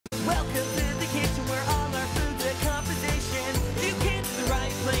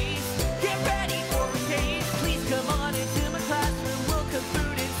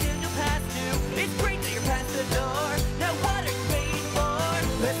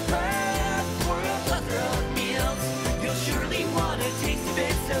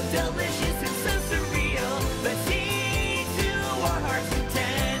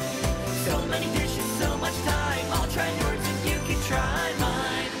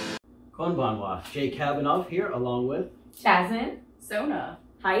Konbanwa, Jay Kavanaugh here along with Jasmine, Sona,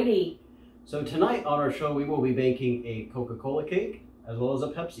 Heidi. So tonight on our show we will be baking a Coca-Cola cake as well as a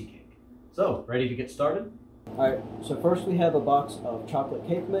Pepsi cake. So, ready to get started? Alright, so first we have a box of chocolate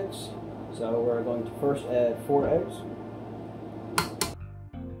cake mix. So we're going to first add 4 eggs.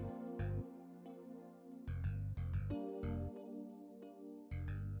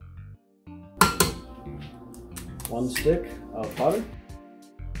 One stick of butter.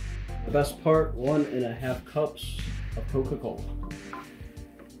 The best part, 1.5 cups of Coca-Cola.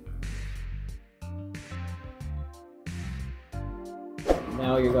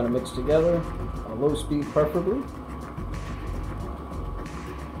 Now you're going to mix together on a low speed preferably.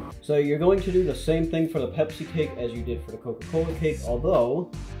 So you're going to do the same thing for the Pepsi cake as you did for the Coca-Cola cake,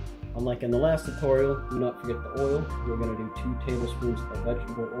 although, unlike in the last tutorial, do not forget the oil. You're going to do 2 tablespoons of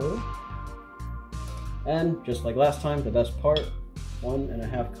vegetable oil. And just like last time, the best part,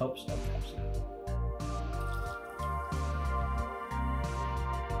 1.5 cups of Pepsi.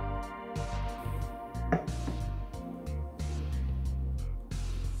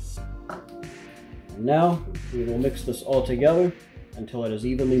 And now we will mix this all together until it is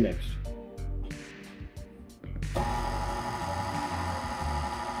evenly mixed.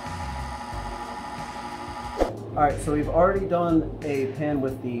 Alright, so we've already done a pan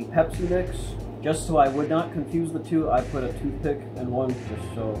with the Pepsi mix. Just so I would not confuse the two, I put a toothpick in one just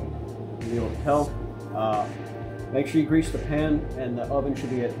so you'll be able to tell. Make sure you grease the pan and the oven should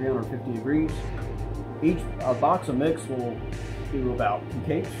be at 350 degrees. Each box of mix will do about 2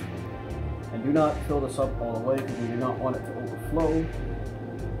 cakes. And do not fill this up all the way because we do not want it to overflow.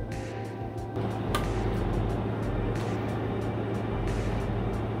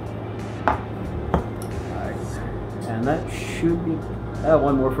 Alright, and that should be,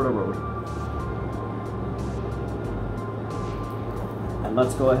 one more for the road. And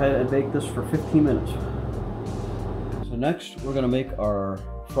let's go ahead and bake this for 15 minutes. So next we're going to make our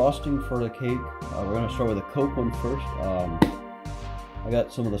frosting for the cake. We're going to start with a Coke one first. I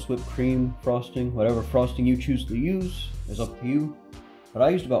got some of this whipped cream frosting. Whatever frosting you choose to use is up to you. But I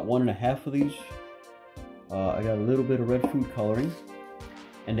used about 1.5 of these. I got a little bit of red food coloring.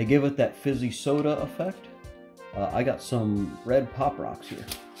 And to give it that fizzy soda effect, I got some red Pop Rocks here.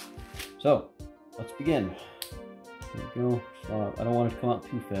 So, let's begin. There we go. I don't want it to come out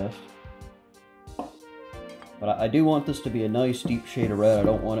too fast. But I do want this to be a nice deep shade of red. I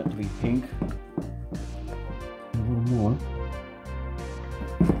don't want it to be pink. A little more.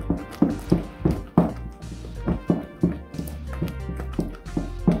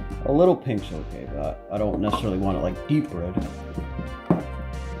 A little pink's okay, but I don't necessarily want it like deep red.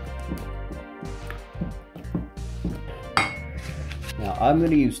 Now I'm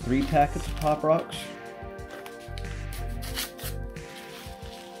going to use 3 packets of Pop Rocks.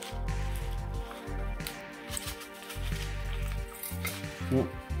 Yep.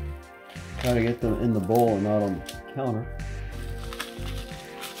 Try to get them in the bowl and not on the counter.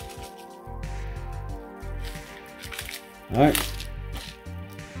 Alright.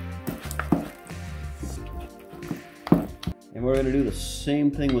 And we're going to do the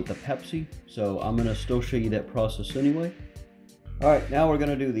same thing with the Pepsi, so I'm going to still show you that process anyway. Alright, now we're going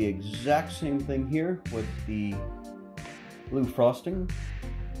to do the exact same thing here with the blue frosting.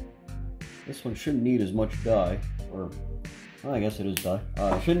 This one shouldn't need as much dye, or well, I guess it is dye.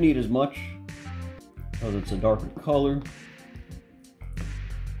 It shouldn't need as much because it's a darker color.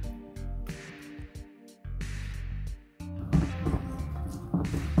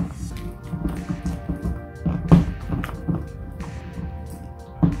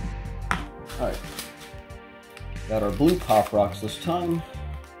 Alright, got our blue Pop Rocks this time.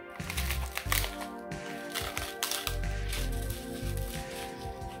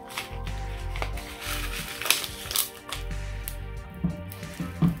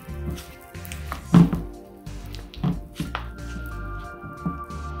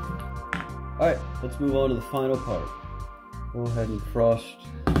 Alright, let's move on to the final part. Go ahead and frost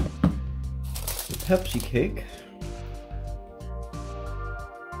the Pepsi cake.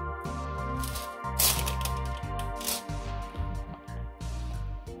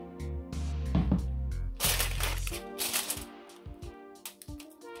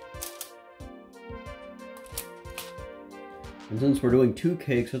 And since we're doing 2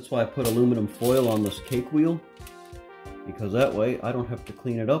 cakes, that's why I put aluminum foil on this cake wheel. Because that way, I don't have to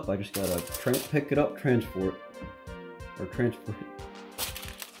clean it up. I just gotta pick it up, transfer it.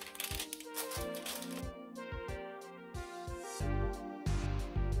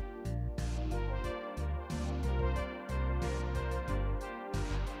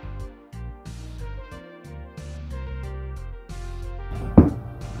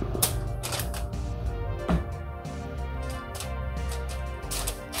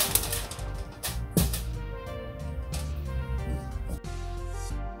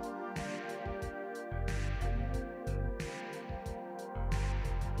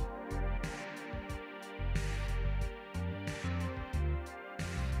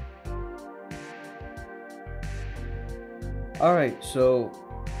 Alright, so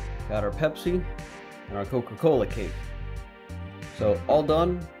got our Pepsi and our Coca-Cola cake. So all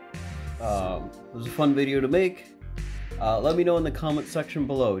done. It was a fun video to make. Let me know in the comment section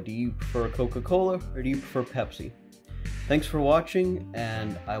below, do you prefer Coca-Cola or do you prefer Pepsi? Thanks for watching,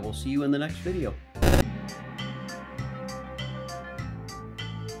 and I will see you in the next video.